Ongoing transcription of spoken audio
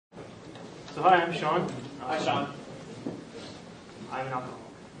So hi, I'm Shawn. Hi, Shawn. I'm an alcoholic.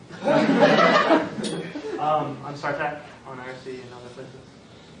 I'm Sartak on IRC and other places.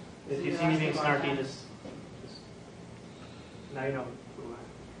 If you see me being snarky, just now you know who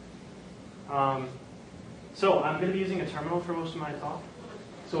I am. So I'm going to be using a terminal for most of my talk.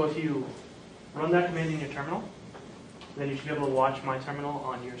 So if you run that command in your terminal, then you should be able to watch my terminal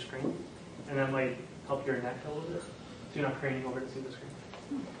on your screen, and that might help your neck a little bit, so you're not craning over to see the screen.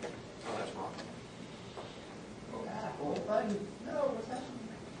 Oh, that's wrong. No, what's happening?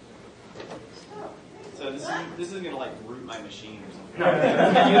 Stop. So this isn't going to like root my machine or something. No.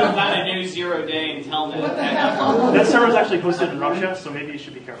 You have found a new 0-day in telnet. That server is actually hosted in Russia, so maybe you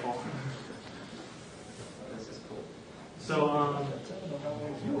should be careful. This is cool. So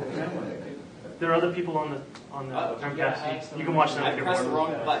there are other people on the Termcast. You can watch them. I pressed the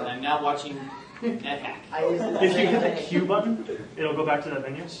wrong button. I'm now watching NetHack. If you hit the Q button, it'll go back to that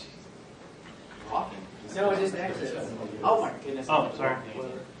menu. Walking. No, just exit. Oh my goodness. Oh, sorry.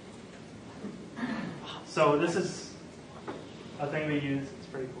 So this is a thing we use. It's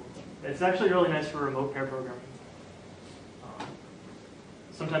pretty cool. It's actually really nice for remote pair programming.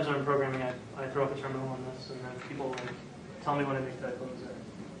 Sometimes when I'm programming, I throw up a terminal on this, and then people like tell me when I make typos or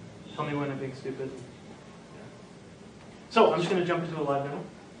tell me when I'm being stupid. Yeah. So I'm just going to jump into a live demo.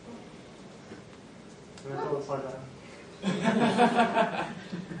 And that's all the slides I have.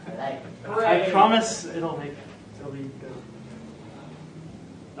 I promise it'll be good.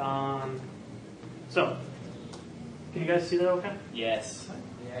 So, can you guys see that okay? Yes.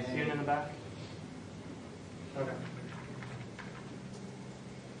 See it in the back? Okay.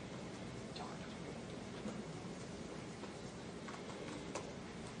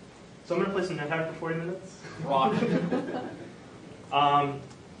 So I'm going to play some NetHack for 40 minutes. Rock.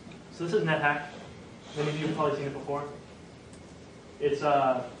 So this is NetHack. Many of you have probably seen it before. It's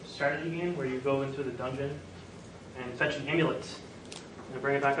a strategy game where you go into the dungeon and fetch an amulet and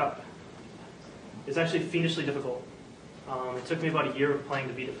bring it back up. It's actually fiendishly difficult. It took me about a year of playing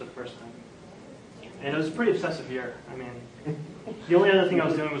to beat it for the first time. And it was a pretty obsessive year. I mean, the only other thing I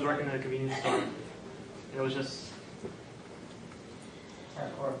was doing was working at a convenience store. And it was just,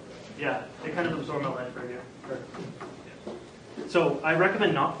 yeah, it kind of absorbed my life for a year. So I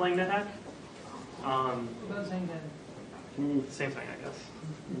recommend not playing NetHack. Same thing, I guess.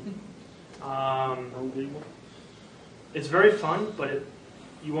 It's very fun, but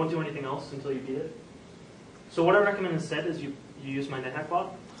you won't do anything else until you beat it. So what I recommend instead is you use my NetHack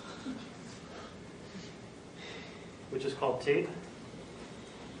bot, which is called Tape.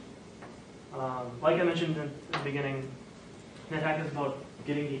 Like I mentioned in the beginning, NetHack is about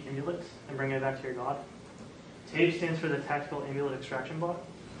getting the amulet and bringing it back to your god. Tape stands for the Tactical Amulet Extraction Bot,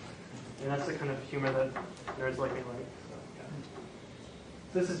 and that's the kind of humor that nerds like me like. So, yeah.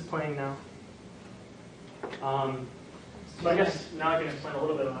 This is playing now. So I guess now I can explain a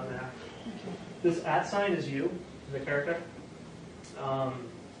little bit about NetHack. This @ sign is you, the character.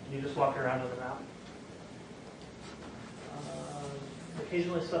 You just walk around on the map.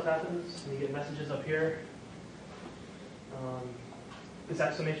 Occasionally stuff happens, and you get messages up here. This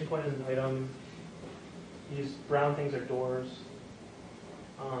exclamation point is an item. These brown things are doors.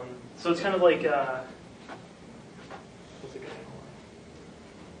 So it's kind of like, what's a good name?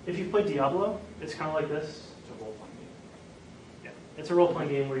 If you play Diablo, it's kind of like this. It's a role-playing game. Yeah, it's a role-playing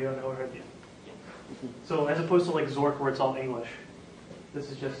game where you have no overhead view. So as opposed to like Zork where it's all English, this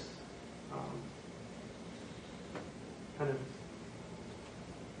is just kind of,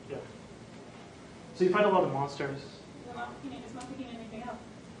 yeah. So you find a lot of monsters. It's not picking anything up.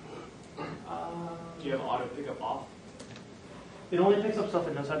 Do you have auto pickup off? It only picks up stuff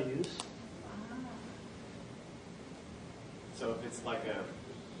it knows how to use. So if it's like a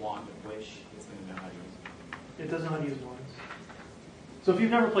wand of wish, it's going to know how to use it. It doesn't know how to use wands. So if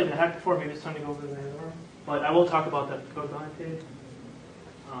you've never played NetHack before, maybe it's time to go over the manual. But I will talk about the code behind it.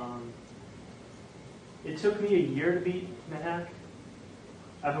 It took me a year to beat NetHack.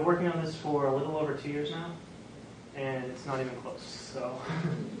 I've been working on this for a little over 2 years now, and it's not even close. So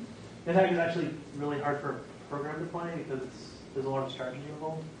NetHack is actually really hard for a program to play because there's a lot of strategy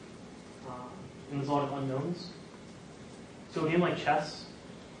involved, and there's a lot of unknowns. So a game like chess,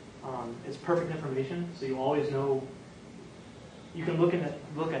 it's perfect information, so you always know. You can look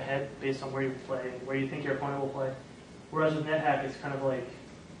ahead based on where you play, where you think your opponent will play. Whereas with NetHack, it's kind of like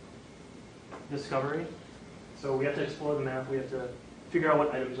discovery. So we have to explore the map. We have to figure out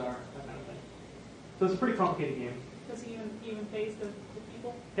what items are, that kind of thing. So it's a pretty complicated game. Does he even face the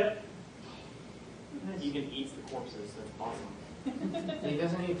people? Yep. He even eats the corpses. That's awesome. He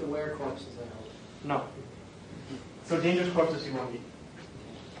doesn't need to wear corpses, I hope. No. So dangerous corpses you won't eat.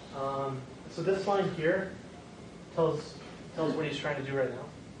 So this line here tells what he's trying to do right now.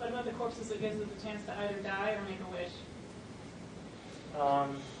 What about the corpses that gives it the chance to either die or make a wish?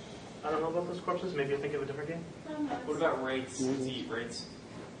 I don't know about those corpses. Maybe you think of a different game. What about rates? Does he eat rates?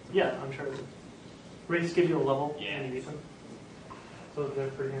 Yeah, I'm sure. Rates give you a level Yeah. and you beat them. So they're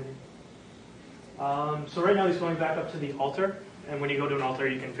pretty handy. So right now he's going back up to the altar, and when you go to an altar,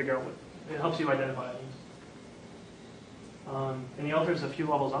 you can figure out what it helps you identify items. And the altar is a few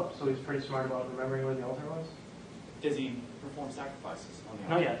levels up, so he's pretty smart about remembering where the altar was. Does he perform sacrifices on the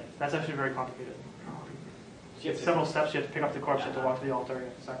Not altar? yet. That's actually very complicated. You have to- Several steps. You have to pick up the corpse, you have to walk to the altar, you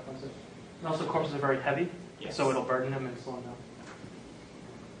have to sacrifice it. And also, corpses are very heavy, Yes. so it'll burden him and slow him down.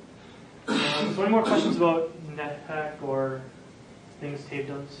 So any more questions about NetHack or things Tape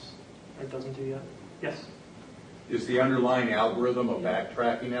does or doesn't do yet? Yes? Is the underlying algorithm a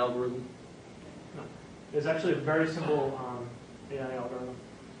backtracking algorithm? No. It's actually a very simple AI algorithm.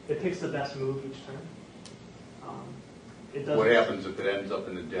 It picks the best move each turn. It does. What happens if it ends up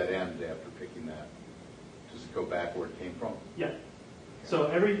in a dead end after picking that? Does it go back where it came from? Yeah. So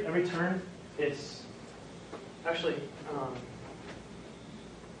every turn, it's actually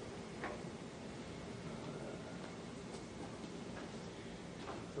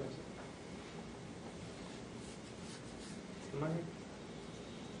where is it? Am I here?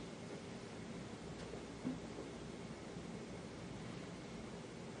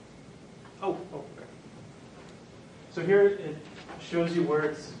 Oh, okay. So here it shows you where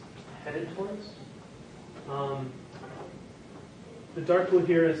it's headed towards. The dark blue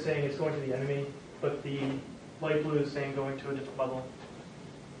here is saying it's going to the enemy, but the light blue is saying going to a different level.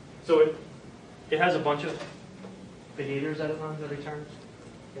 So it has a bunch of behaviors that it runs every turn,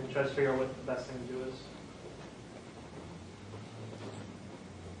 and tries to figure out what the best thing to do is.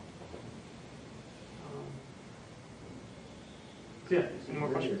 So yeah, any more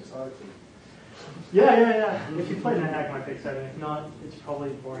questions? Yeah. If you play NetHack, it might be exciting. If not, it's probably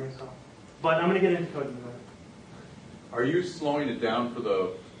boring as hell. But I'm going to get into code in a minute. Are you slowing it down for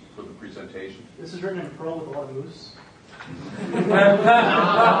the presentation? This is written in Perl with a lot of moose. So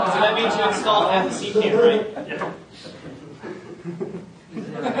that means you install FCP, right? Yeah.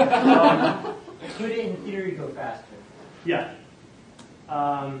 Could it, in theory, go faster? Yeah.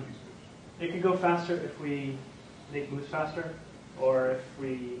 It could go faster if we make moves faster, or if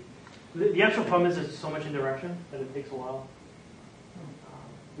we... The actual problem is there's so much indirection that it takes a while.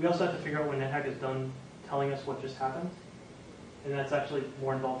 We also have to figure out when NetHack is done telling us what just happened, and that's actually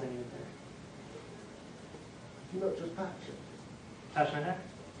more involved than you would think. You not just patch it? Patch NetHack?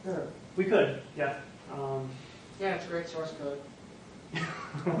 Yeah. We could, yeah. Yeah, it's great source code.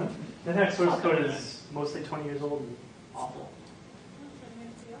 NetHack source code is mostly 20 years old and awful.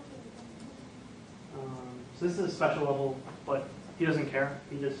 So this is a special level, but he doesn't care.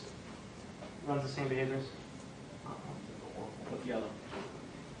 He just runs the same behaviors. What's yellow?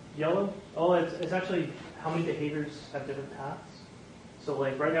 Yellow? Oh, it's actually how many behaviors have different paths. So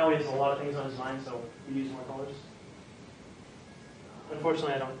like right now he has a lot of things on his mind, so we use more colors.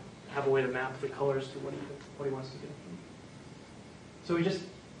 Unfortunately, I don't have a way to map the colors to what he wants to do. So we just...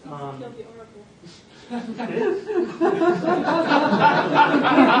 Killed the oracle. It is?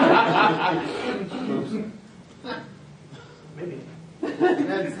 Maybe.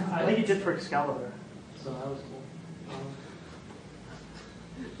 I think he did for Excalibur, so that was cool.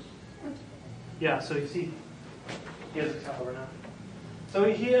 Yeah, so you see, he has Excalibur now. So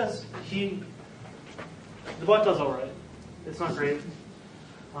the bot does alright. It's not great.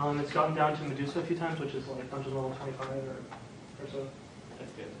 It's gotten down to Medusa a few times, which is like dungeon level 25 or so.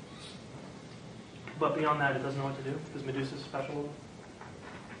 That's good. But beyond that, it doesn't know what to do, because Medusa's special level.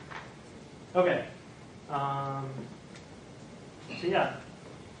 Okay. So yeah.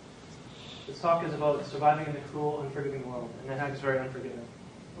 This talk is about surviving in the cruel, unforgiving world. And NetHack is very unforgiving.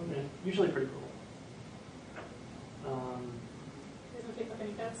 And usually pretty cruel. Doesn't pick up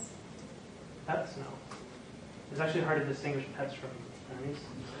any pets. Pets? No. It's actually hard to distinguish pets from enemies.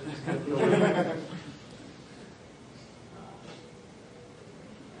 It's kind of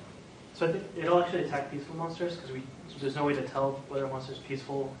so I think it'll actually attack peaceful monsters, because there's no way to tell whether a monster is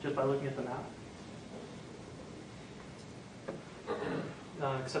peaceful just by looking at the map.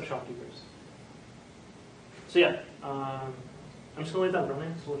 Except shopkeepers. So yeah, I'm just going to let that run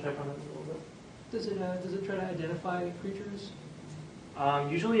in, so we'll check on it in a little bit. Does it try to identify creatures?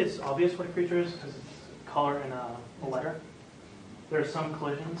 Usually it's obvious what a creature is because it's color and a letter. There are some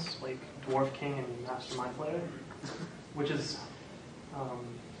collisions, like Dwarf King and Master Mind Flayer, which is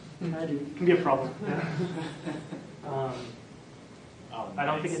can be a problem. Yeah. I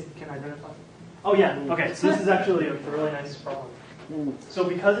don't think it can identify. Oh yeah, okay, so this is actually a really nice problem. So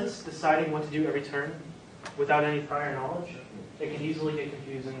because it's deciding what to do every turn without any prior knowledge, it can easily get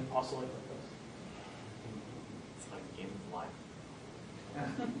confused and oscillate like It's like a game of life.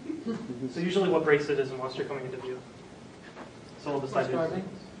 this. So usually what breaks it is a monster coming into view. So we'll decide to Starving?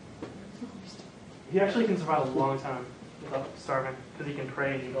 He actually can survive a long time without starving because he can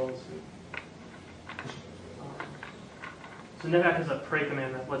prey and eat all his food. So NetHack is a prey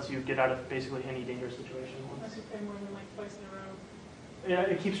command that lets you get out of basically any dangerous situation. Unless you pay more than like twice in a row. Yeah,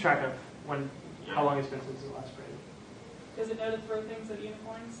 it keeps track of how long it's been since the last prey. Does it know to throw things at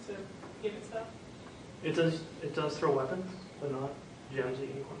unicorns to give it stuff? It does throw weapons, but not gems at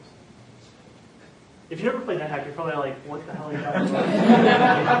unicorns. If you never played NetHack, you're probably like, what the hell are you talking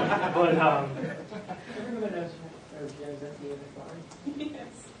about? But Everyone knows there's gems at the unicorn.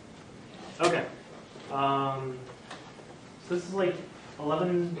 Yes. okay. So this is like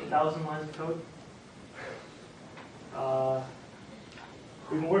 11,000 lines of code.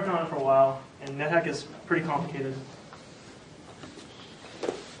 We've been working on it for a while, and NetHack is pretty complicated.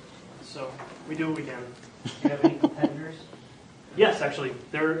 So we do what we can. Do you have any competitors? Yes, actually.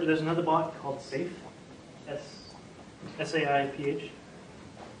 There's another bot called SAIPH. SAIPH.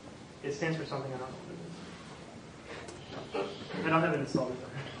 It stands for something I don't know what it is. I don't have it installed either.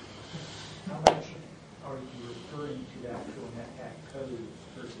 How much are you referring to the actual NetHack code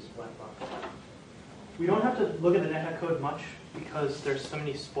versus black box? We don't have to look at the NetHack code much because there's so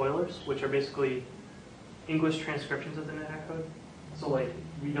many spoilers, which are basically English transcriptions of the NetHack code. So like,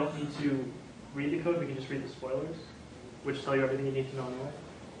 we don't need to read the code, we can just read the spoilers, which tell you everything you need to know anyway.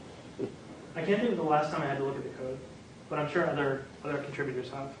 I can't think of the last time I had to look at the code, but I'm sure other contributors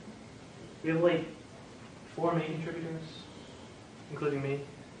have. We have like 4 main contributors, including me.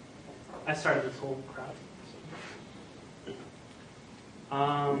 I started this whole crowd.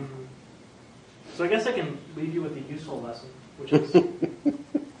 So I guess I can leave you with a useful lesson, which is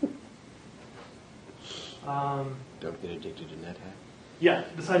Don't get addicted to NetHack. yeah.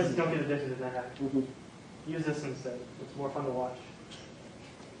 Besides, don't get addicted to NetHack. Use this instead. It's more fun to watch.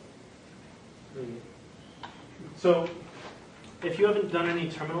 So, if you haven't done any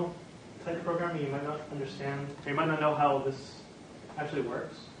terminal type programming, you might not understand, or you might not know how this actually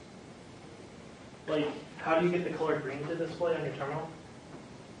works. Like, how do you get the color green to display on your terminal?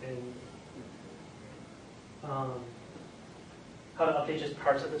 And how to update just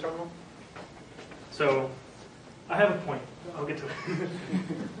parts of the terminal? So, I have a point. I'll get to it.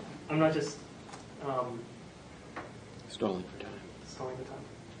 I'm not just Stalling for time. stalling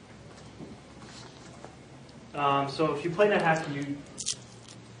the time. So if you play NetHack, you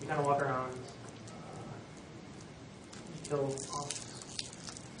kind of walk around, kill off.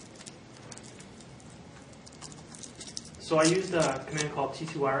 So I used a command called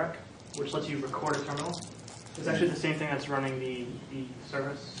T2IREC, which lets you record a terminal. It's actually the same thing that's running the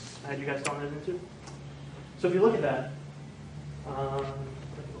service I had you guys downloaded into. So if you look at that,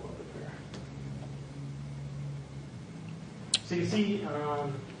 so you see,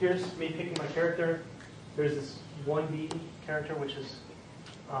 here's me picking my character. There's this 1B character, which is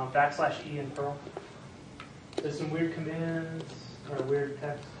 \E in Perl. There's some weird commands or weird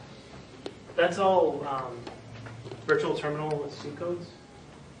text. That's all virtual terminal with C codes.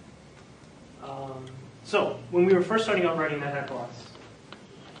 So when we were first starting out writing NetHack bots,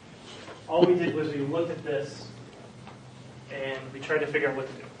 all we did was we looked at this and we tried to figure out what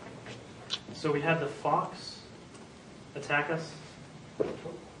to do. So we had the fox attack us.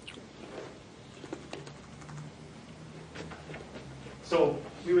 So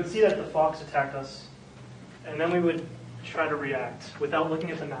we would see that the fox attacked us, and then we would try to react without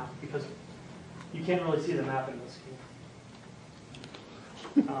looking at the map, because you can't really see the map in this game.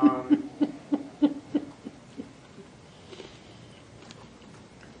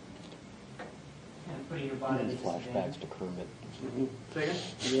 Putting your bot at a Flashbacks disadvantage. to Kermit. Say again?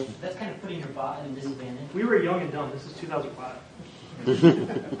 That's kind of putting your bot at a disadvantage. We were young and dumb. This is 2005.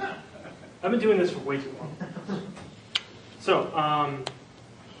 I've been doing this for way too long. So,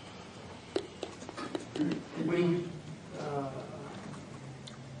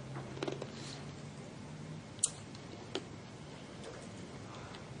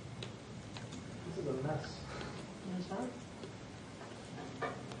 this is a mess.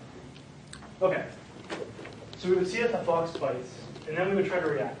 Okay. So we would see that the fox bites, and then we would try to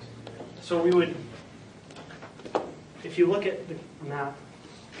react. So we would, if you look at the map,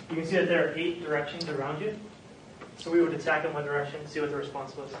 you can see that there are 8 directions around you. So we would attack in one direction, see what the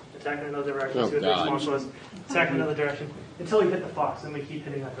response was. Attack in another direction, see what the response was. Attack in another direction, until we hit the fox, and we keep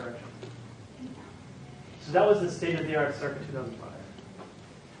hitting that direction. So that was the state-of-the-art circa 2005.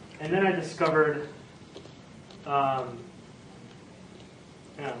 And then I discovered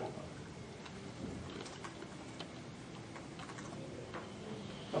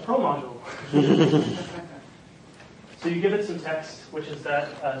Perl module. So you give it some text, which is that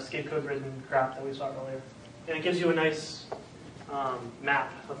escape code written crap that we saw earlier. And it gives you a nice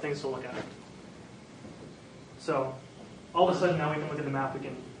map of things to look at. So all of a sudden now we can look at the map,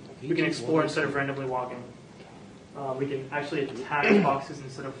 we can explore instead of randomly walking. We can actually attack boxes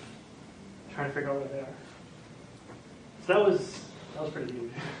instead of trying to figure out where they are. So that was pretty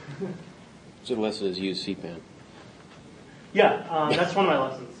huge. So the lesson is use CPAN. Yeah, that's one of my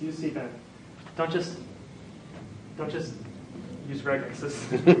lessons. Use CPAN. Don't just use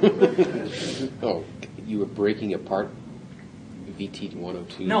regexes. Oh, you were breaking apart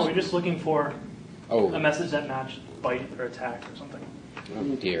VT102? No, we're just looking for a message that matched bite or attack or something.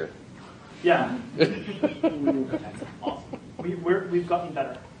 Oh dear. Yeah. That's awesome. We've gotten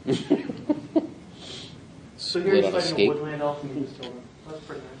better. So here Split he's on fighting escape? a woodland elf and he just killed him. That's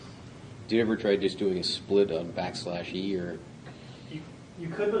pretty nice. Did you ever try just doing a split on /E or? You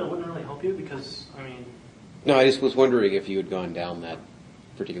could, but it wouldn't really help you because, I mean... No, I just was wondering if you had gone down that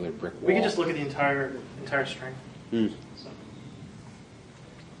particular brick wall. We could just look at the entire string. Hmm. So.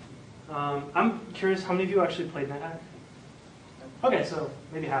 I'm curious, how many of you actually played NetHack? Okay, so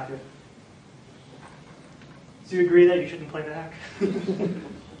maybe half of you. So you agree that you shouldn't play NetHack?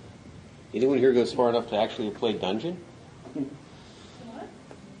 Anyone here goes far enough to actually play Dungeon? What?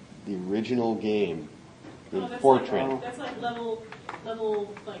 The original game in That's Fortran. Like, that's like level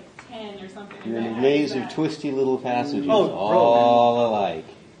like 10 or something. You're in a That maze has of that. twisty little passages, Oh, all alike.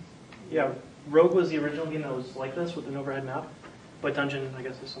 Yeah, Rogue was the original game that was like this with an overhead map, but Dungeon, I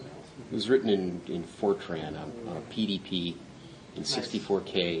guess, is something else. It was written in Fortran on a PDP in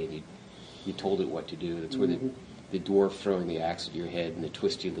 64K, and you told it what to do. That's where the dwarf throwing the axe at your head and the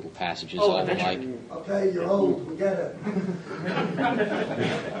twisty little passages all Adventure. alike. Okay, you're old. We get it.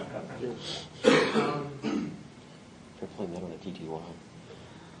 They're playing that on a TTY.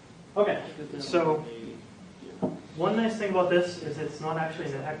 Okay, so one nice thing about this is it's not actually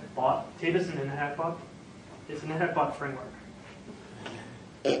an NetHack bot. Tape isn't an NetHack bot. It's a NetHack bot framework.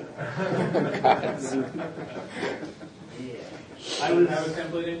 I would have a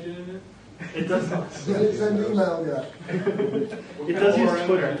template engine in it. It does not. Didn't send email yet. It does use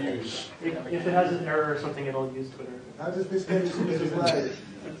Twitter. If it has an error or something, it'll use Twitter. How does this get into his way?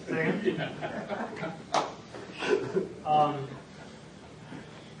 Say again?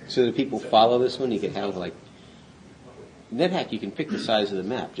 So do people follow this one? You can have like NetHack. You can pick the size of the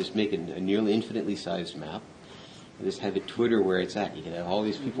map. Just make a nearly infinitely sized map, and just have it Twitter where it's at. You can have all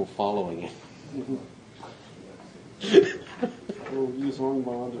these people following it.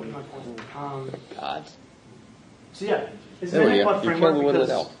 God. So yeah, it's There an we NetHack go. bot You're framework killing one with because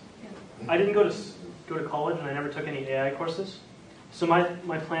L. I didn't go to college and I never took any AI courses. So my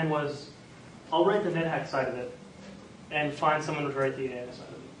plan was I'll write the NetHack side of it and find someone to write the AI side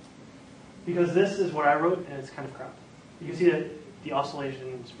of it. Because this is what I wrote and it's kind of crap. You can see that the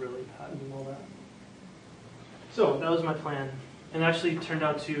oscillation is really bad and all that. So that was my plan. And it actually turned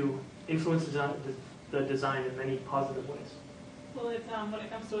out to influence the design in many positive ways. Will it, when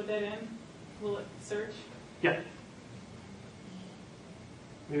it comes to a dead end, will it search? Yeah.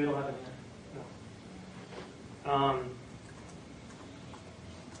 Maybe it'll happen here. No.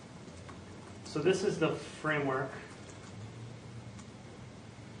 So this is the framework.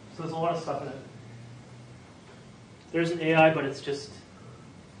 So there's a lot of stuff in it. There's an AI, but it's just...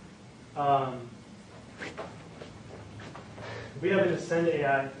 we have an ascend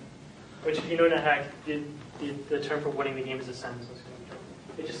AI, which if you know NetHack, the term for winning the game is ascend. So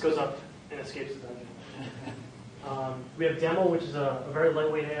it just goes up and escapes the dungeon. We have demo, which is a very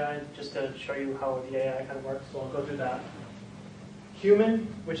lightweight AI, just to show you how the AI kind of works. So I'll go through that. Human,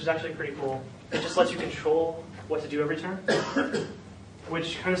 which is actually pretty cool. It just lets you control what to do every turn,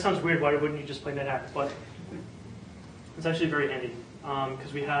 which kind of sounds weird. Why wouldn't you just play NetHack? But it's actually very handy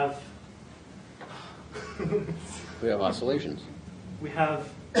because we have oscillations. We have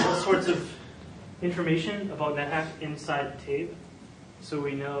all sorts of information about NetHack inside the tape, so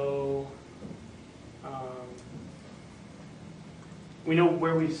we know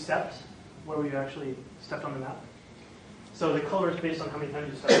where we've stepped, where we've actually stepped on the map. So the color is based on how many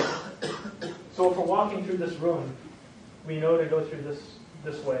times you step. So if we're walking through this room, we know to go through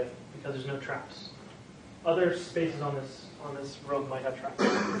this way because there's no traps. Other spaces on this room might have traps.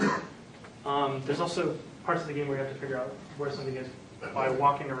 There's also parts of the game where you have to figure out where something is by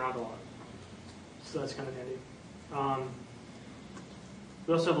walking around a lot. So that's kind of handy.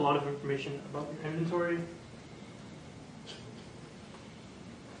 We also have a lot of information about your inventory.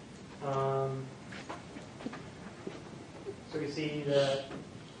 So we see that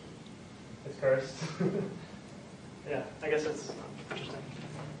it's cursed. Yeah, I guess that's interesting.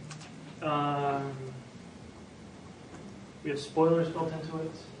 We have spoilers built into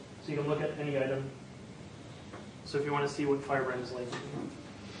it, so you can look at any item. So if you want to see what Firebrand is like,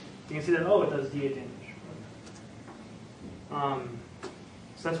 you can see that, oh, it does D8 damage.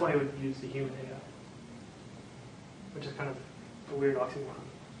 So that's why I would use the human AI, which is kind of a weird oxymoron.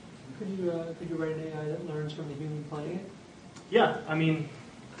 Could you write an AI that learns from the human playing it? Yeah, I mean,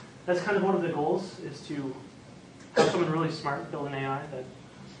 that's kind of one of the goals, is to have someone really smart build an AI that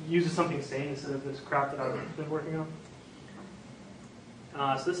uses something sane instead of this crap that I've been working on.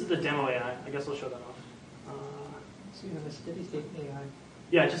 So this is the demo AI. I guess I'll show that off. So you have a steady state AI.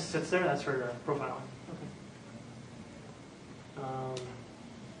 Yeah, it just sits there. That's for profiling. Okay.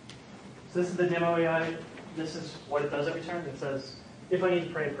 So this is the demo AI. This is what it does every turn. It says, if I need to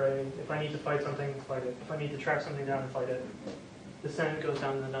pray, pray. If I need to fight something, fight it. If I need to track something down, fight it. Descend goes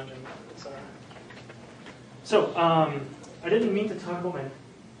down to the dungeon, etc. So I didn't mean to talk about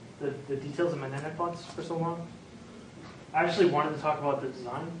the details of my NetHack bots for so long. I actually wanted to talk about the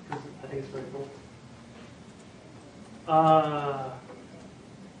design because I think it's very cool.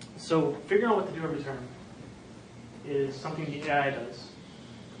 So figuring out what to do every turn is something the AI does,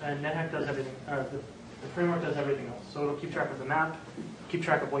 and NetHack does everything. The framework does everything else. So it'll keep track of the map, keep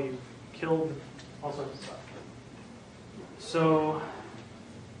track of what you've killed, all sorts of stuff. So,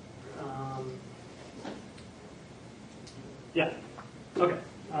 yeah, okay.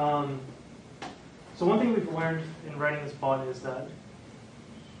 So one thing we've learned in writing this bot is that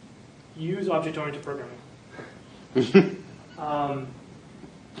use object-oriented programming.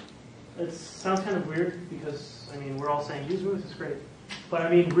 It sounds kind of weird because, I mean, we're all saying use moves is great. But, I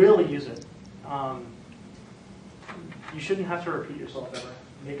mean, really use it. You shouldn't have to repeat yourself ever.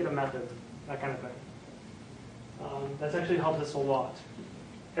 Make it a method, that kind of thing. That's actually helped us a lot.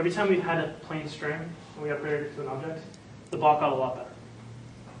 Every time we've had a plain string and we upgraded it to an object, the bot got a lot better.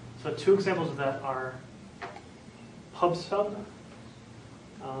 So two examples of that are pub/sub.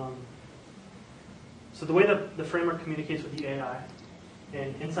 So the way that the framework communicates with the AI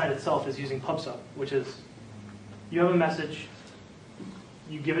and inside itself is using pub/sub, which is you have a message,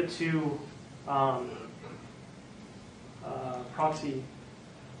 you give it to proxy,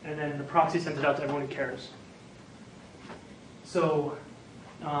 and then the proxy sends it out to everyone who cares. So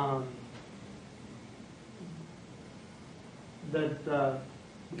the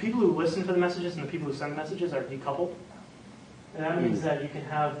people who listen for the messages and the people who send the messages are decoupled. And that means that you can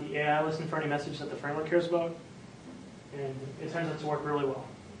have the AI listen for any message that the framework cares about, and it turns out to work really well.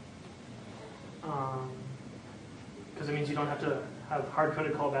 Because it means you don't have to have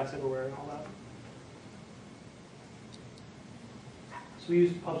hard-coded callbacks everywhere and all that. So we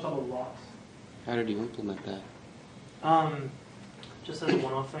use pub/sub a lot. How did you implement that? Just as a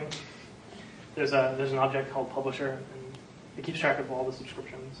one-off thing. There's an object called publisher, and it keeps track of all the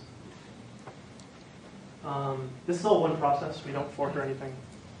subscriptions. This is all one process. We don't fork or anything.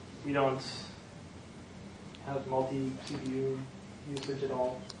 We don't have multi-CPU usage at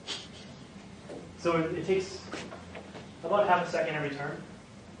all. So it takes about half a second every turn.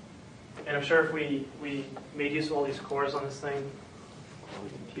 And I'm sure if we made use of all these cores on this thing,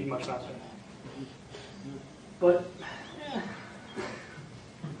 it'd be much faster. But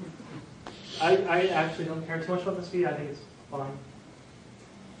I actually don't care too much about the speed. I think it's fine.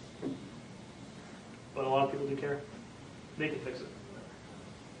 But a lot of people do care. They can fix it.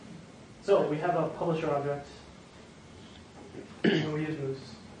 So we have a publisher object, and we use moves.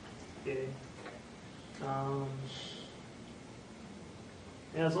 Yay. Yeah,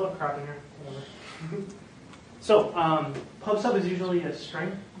 there's a lot of crap in here. Whatever. So pub/sub is usually a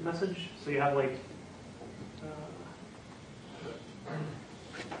string message. So you have like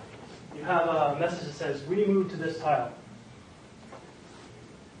you have a message that says we move to this tile,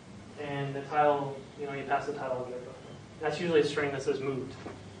 and the tile, you pass the tile object. That's usually a string that says moved,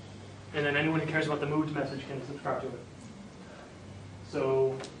 and then anyone who cares about the moved message can subscribe to it.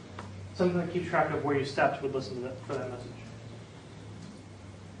 So something that keeps track of where you stepped would listen to that for that message.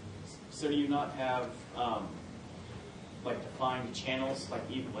 So do you not have defined channels,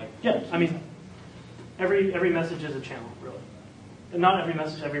 Yeah, I mean, every message is a channel, really. And not every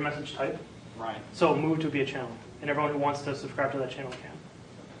message type. Right. So moved would be a channel, and everyone who wants to subscribe to that channel can.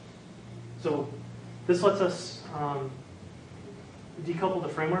 So this lets us decouple the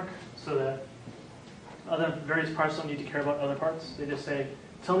framework so that other various parts don't need to care about other parts. They just say,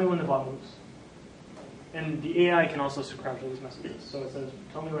 tell me when the bot moves. And the AI can also subscribe to these messages. So it says,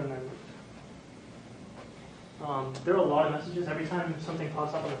 tell me when I move. There are a lot of messages. Every time something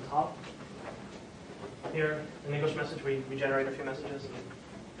pops up on the top here, an English message, we generate a few messages.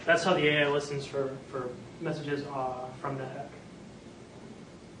 That's how the AI listens for messages from NetHack.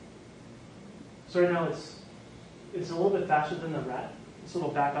 So right now it's a little bit faster than the rat. So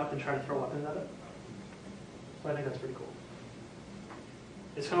it'll back up and try to throw weapons at it. So I think that's pretty cool.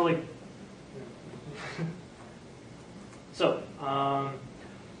 It's kind of like, so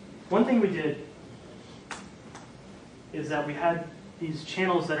one thing we did is that we had these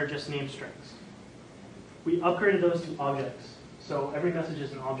channels that are just name strings. We upgraded those to objects. So every message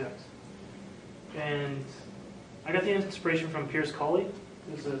is an object. And I got the inspiration from Piers Colley,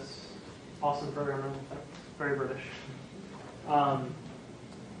 who's this awesome programmer, very British. The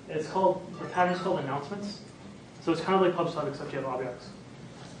pattern is called announcements. So it's kind of like PubSub, except you have objects.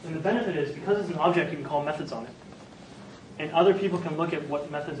 And the benefit is, because it's an object, you can call methods on it. And other people can look at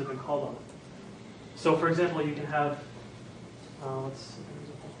what methods have been called on it. So for example, you can have, let's see,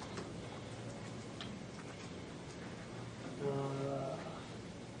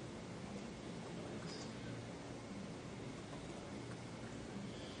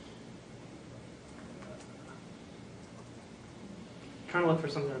 trying to look for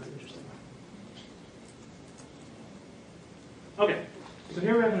something that's interesting. Okay, so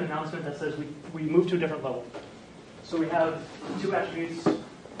here we have an announcement that says we moved to a different level. So we have two attributes,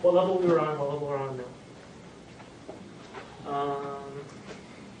 what level we were on, what level we're on now.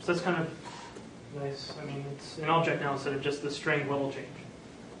 So that's kind of nice. I mean, it's an object now instead of just the string level change.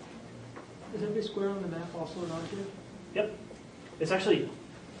 Is every square on the map also an object? Yep. It's actually,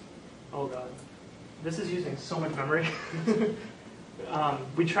 oh god, this is using so much memory.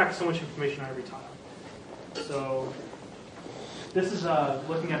 We track so much information on every tile. So this is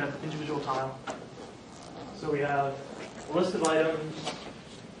looking at an individual tile. So we have a list of items,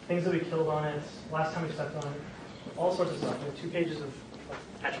 things that we killed on it, last time we stepped on it, all sorts of stuff. We have 2 pages of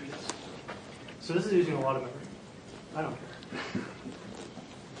attributes. So this is using a lot of memory. I don't care.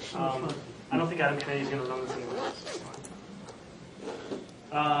 I don't think Adam Kennedy is going to run this anyway.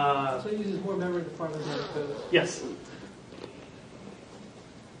 So it uses more memory the farther down it goes. Yes.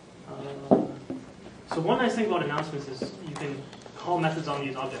 So one nice thing about announcements is you can call methods on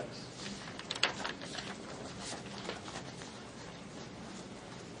these objects.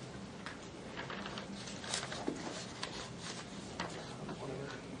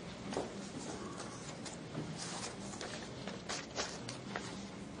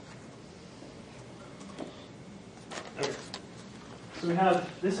 Okay. So we have,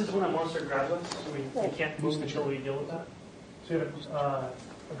 this is when I want to start grab lists, so we can't move until we deal with that. So we have a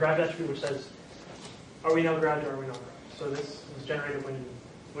grab attribute which says, are we now grabbed or are we not grabbed? So this is generated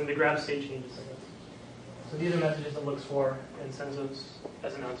when the grab state changes, I guess. So these are messages it looks for and sends those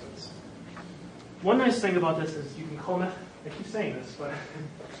as announcements. One nice thing about this is you can call I keep saying this, but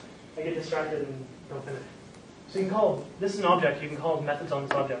I get distracted and don't finish. So you can call, this is an object, you can call methods on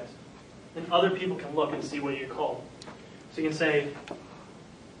this object. And other people can look and see what you called. So you can say,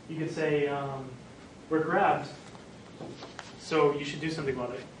 we're grabbed, so you should do something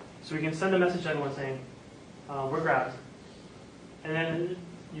about it. So we can send a message to everyone saying, we're grabbed. And then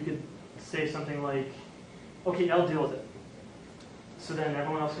you could say something like, okay, I'll deal with it. So then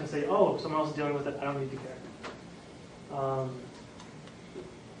everyone else can say, oh, someone else is dealing with it, I don't need to care.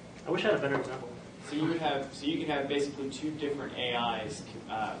 I wish I had a better example. So you could have basically 2 different AIs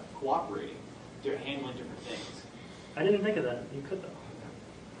cooperating, handling different things. I didn't think of that. You could though.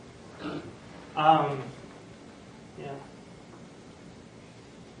 Yeah.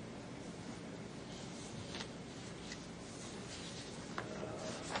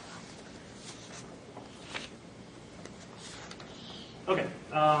 Okay.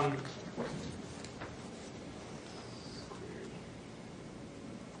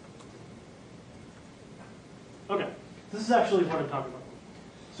 Okay. This is actually what I'm talking about.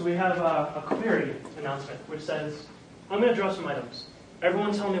 So we have a query announcement which says, I'm going to draw some items.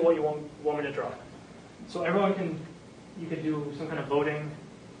 Everyone tell me what you want me to draw. So you could do some kind of voting,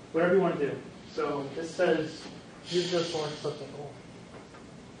 whatever you want to do. So this says, use this one, supplemental.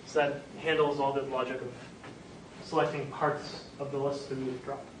 So that handles all the logic of selecting parts of the list that we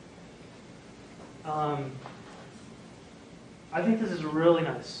drop. I think this is really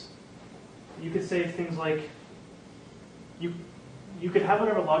nice. You could say things like, you could have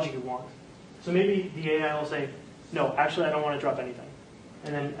whatever logic you want. So maybe the AI will say, no, actually I don't want to drop anything.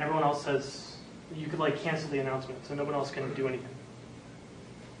 And then everyone else says, you could like cancel the announcement so no one else can do anything.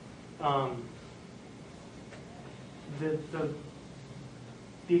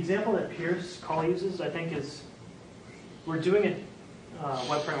 The example that Piers Colley uses, I think, is we're doing a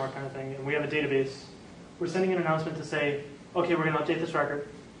web framework kind of thing, and we have a database. We're sending an announcement to say, okay, we're going to update this record,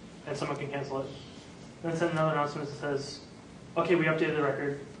 and someone can cancel it. Then send another announcement that says, okay, we updated the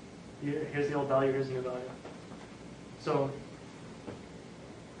record, Here's the old value, here's the new value. So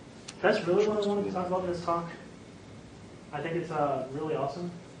that's really what I wanted to talk about in this talk. I think it's really awesome.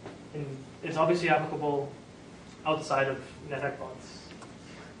 And it's obviously applicable outside of NetHack bots.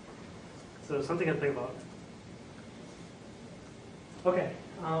 So something to think about. Okay.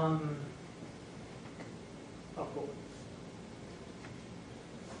 Oh, cool.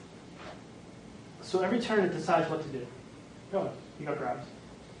 So every turn it decides what to do. Oh, you got grabbed.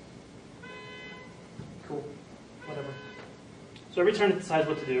 Cool. Whatever. So every turn it decides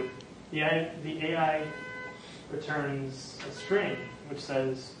what to do. The AI returns a string which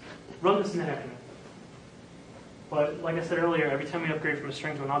says, run this NetHack command. But like I said earlier, every time we upgrade from a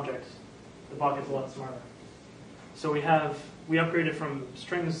string to an object, the bot gets a lot smarter. So we upgraded from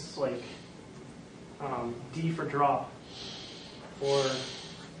strings like D for drop, or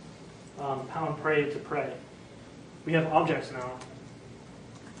pound prey to prey. We have objects now,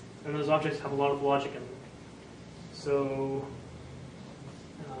 and those objects have a lot of logic in them. So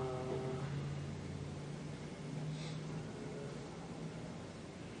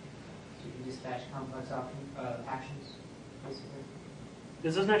You can dispatch complex actions, basically.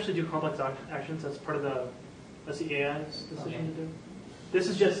 this doesn't actually do complex actions. That's part of that's the AI's decision to do. This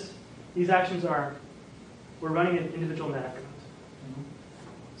is just, these actions are, we're running an individual NetHack command.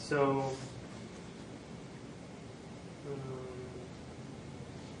 So,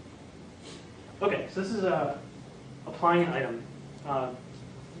 okay, so this is applying an item.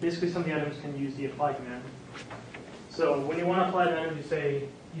 Basically, some of the items can use the apply command. So when you want to apply an item, you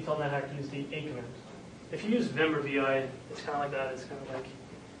tell NetHack to use the A command. If you use Vim or VI, it's kind of like that. It's kind of like,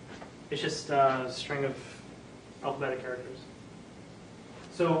 it's just a string of alphabetic characters.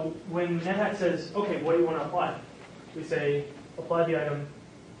 So when NetHack says, okay, what do you want to apply? We say, apply the item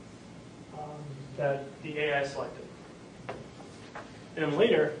that the AI selected. And then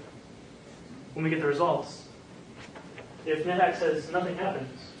later, when we get the results, if NetHack says nothing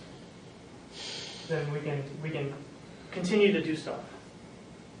happens, then we can continue to do stuff.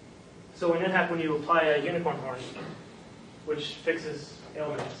 So in NetHack, when you apply a unicorn horn, which fixes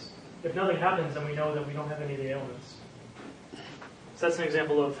ailments, if nothing happens, then we know that we don't have any of the ailments. So that's an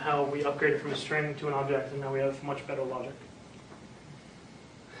example of how we upgraded from a string to an object, and now we have much better logic.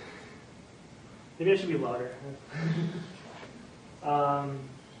 Maybe I should be louder.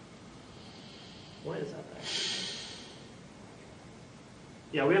 What is that thing?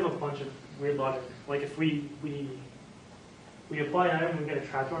 Yeah, we have a bunch of weird logic. Like if we apply an item and we get a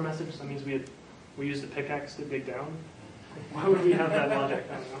trapdoor message, that means we use the pickaxe to dig down. Why would we have that logic?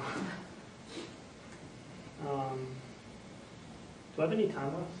 I don't know. Do I have any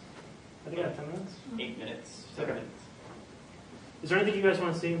time left? I think I have 10 minutes. 8 minutes. Okay. 7 minutes. Is there anything you guys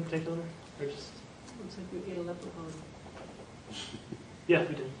want to see in particular? Or just... Looks like we ate a leprechaun. Yeah,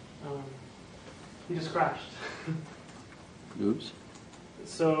 we did. We just crashed. Oops.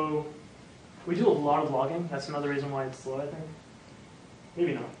 So we do a lot of logging. That's another reason why it's slow, I think.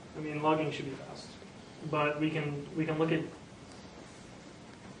 Maybe not. I mean, logging should be fast. But we can look at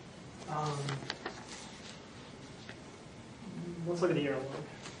let's look at the error log,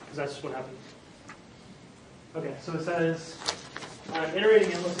 because that's what happened. Okay, so it says, I'm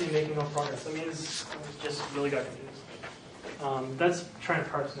iterating endlessly, making no progress. That means I just really got confused. That's trying to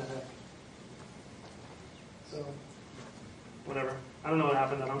parse NetHack. So, whatever. I don't know what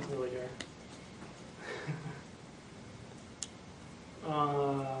happened. I don't really care.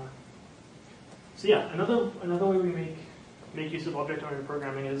 So yeah, another way we make use of object-oriented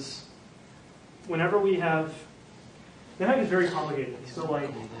programming is whenever we have, NetHack is very complicated. So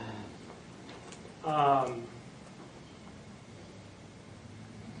like,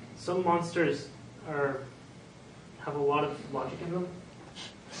 some monsters have a lot of logic in them.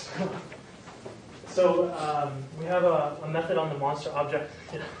 So we have a method on the monster object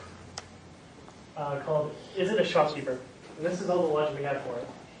called is it a shopkeeper? And this is all the logic we have for it.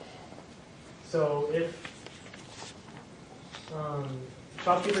 So if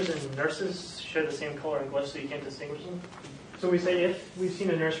shopkeepers and nurses share the same color and glyph, so you can't distinguish them. So we say if we've seen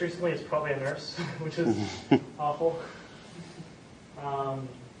a nurse recently, it's probably a nurse, which is awful.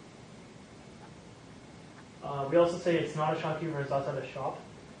 We also say it's not a shopkeeper, it's outside a shop,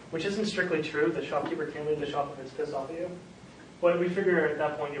 which isn't strictly true. The shopkeeper can leave the shop if it's pissed off at you. But we figure at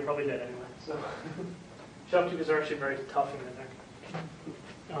that point you're probably dead anyway. So shopkeepers are actually very tough in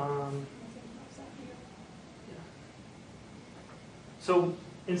that. So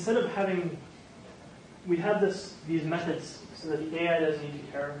instead of having, we have these methods so that the AI doesn't need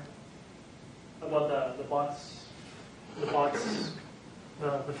to care about the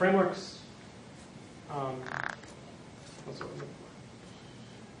frameworks. What's the word?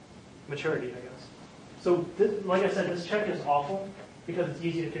 maturity, I guess. So, like I said, this check is awful because it's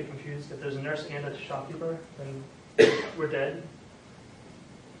easy to get confused. If there's a nurse and a shopkeeper, then we're dead.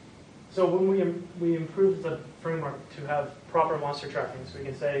 So when we improved the framework to have proper monster tracking, so we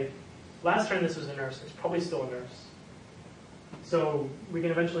can say, last turn this was a nurse, it's probably still a nurse. So we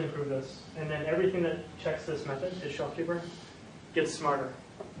can eventually improve this. And then everything that checks this method, is shopkeeper, gets smarter,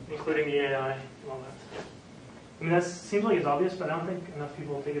 including the AI and all that. I mean, that seems like it's obvious, but I don't think enough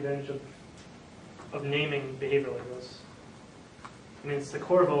people take advantage of naming behavior like this. I mean, it's the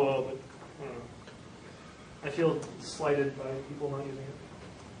core of OO, but I don't know. I feel slighted by people not using it.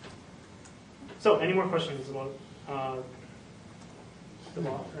 So, any more questions about the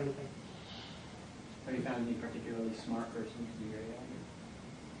law or anything? Have you found any particularly smart person to be your AI?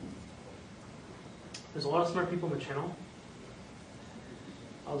 There's a lot of smart people in the channel.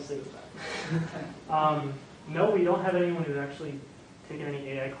 I'll just say with that. No, we don't have anyone who's actually taken any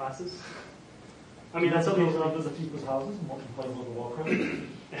AI classes. I mean, that's something. Goes around to people's houses and play World of Warcraft.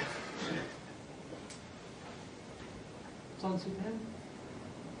 It's on CPAN?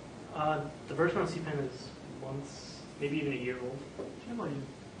 The version on CPAN is months, maybe even a year old. Shame on you.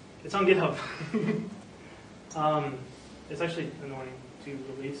 It's on GitHub. It's actually annoying to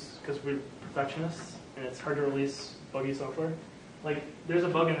release because we're perfectionists, and it's hard to release buggy software. Like, there's a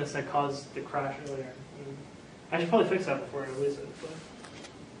bug in this that caused the crash earlier. I should probably fix that before I release it. But,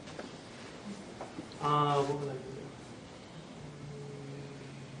 what was I going to do?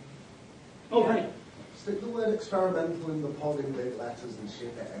 Oh, right. Stick the word experimental in the pod in big letters and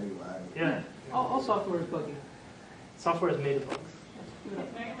ship it anyway. Yeah. All software is buggy. Software is made of bugs.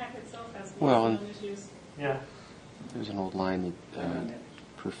 NetHack itself has Well, lots of issues. Yeah. There's an old line that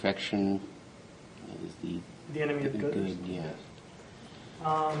perfection is The enemy of good. Yeah.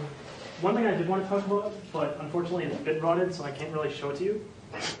 One thing I did want to talk about, but unfortunately it's bit rotted, so I can't really show it to you.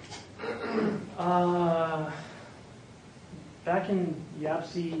 Back in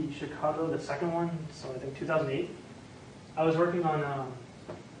YAPC Chicago, the second one, so I think 2008, I was working on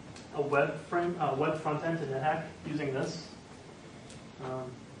a web front end to NetHack using this.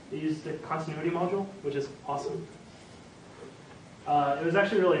 They used the continuity module, which is awesome. It was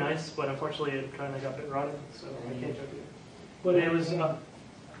actually really nice, but unfortunately it kind of got bit rotted, so I can't show it to you. But it was.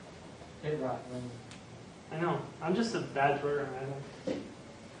 It rocked. I know. I'm just a bad programmer.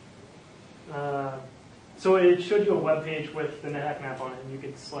 So it showed you a web page with the NetHack map on it, and you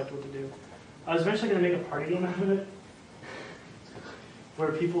could select what to do. I was eventually going to make a party game out of it,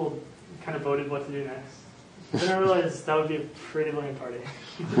 where people kind of voted what to do next. Then I realized that would be a pretty lame party.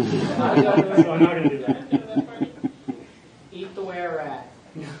 So I'm not going to do that. Eat the were rat.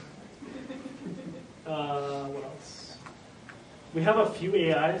 What else? We have a few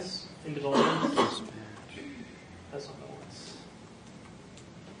AIs in development. That's not the ones.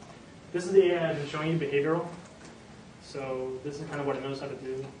 This is the AI I've been showing you, behavioral. So this is kind of what it knows how to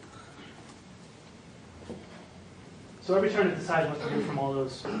do. So every turn it decides what to do from all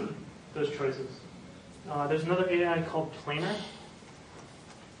those choices. There's another AI called Planer.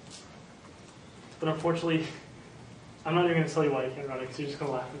 But unfortunately, I'm not even going to tell you why you can't run it, because you're just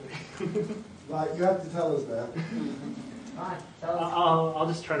going to laugh at me. Right, you have to tell us now. Fine, tell us. I'll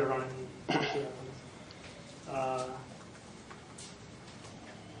just try to run it and see what happens.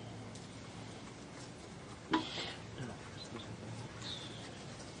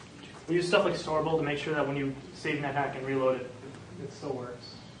 We use stuff like Storable to make sure that when you save NetHack and reload it, it still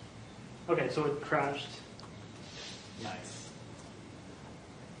works. Okay, so it crashed. Nice.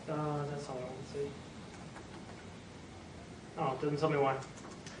 That's all I want to see. Oh, it doesn't tell me why.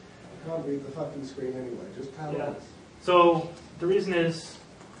 I can't read the fucking screen anyway, just tell Yeah. us. So the reason is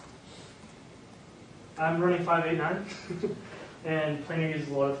I'm running 5.8.9, and Planer uses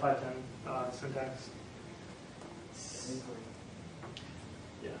a lot of 5.10 syntax.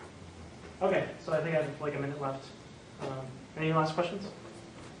 Yeah. Okay, so I think I have like a minute left. Any last questions?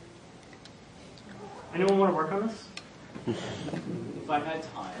 Anyone want to work on this? If I had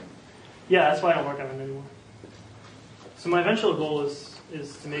time. Yeah, that's why I don't work on it anymore. So my eventual goal is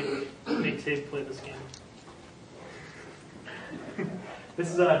to make Tate play this game. This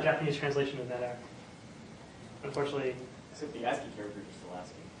is a Japanese translation of NetHack. Unfortunately, Except the ASCII characters are still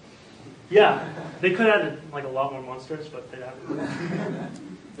ASCII. yeah, they could add like a lot more monsters, but they haven't.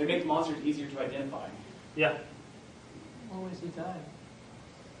 They make the monsters easier to identify. Yeah. Always he died.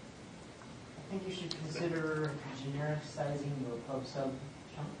 I think you should consider genericizing your pub sub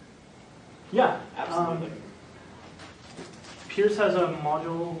chunk. Yeah. Absolutely. Pierce has a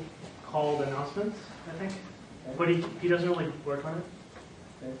module called Announcements, I think, but he doesn't really work on it.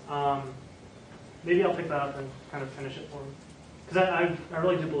 Maybe I'll pick that up and kind of finish it for him. Because I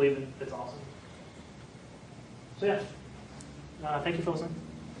really do believe that it's awesome. So yeah, thank you for listening.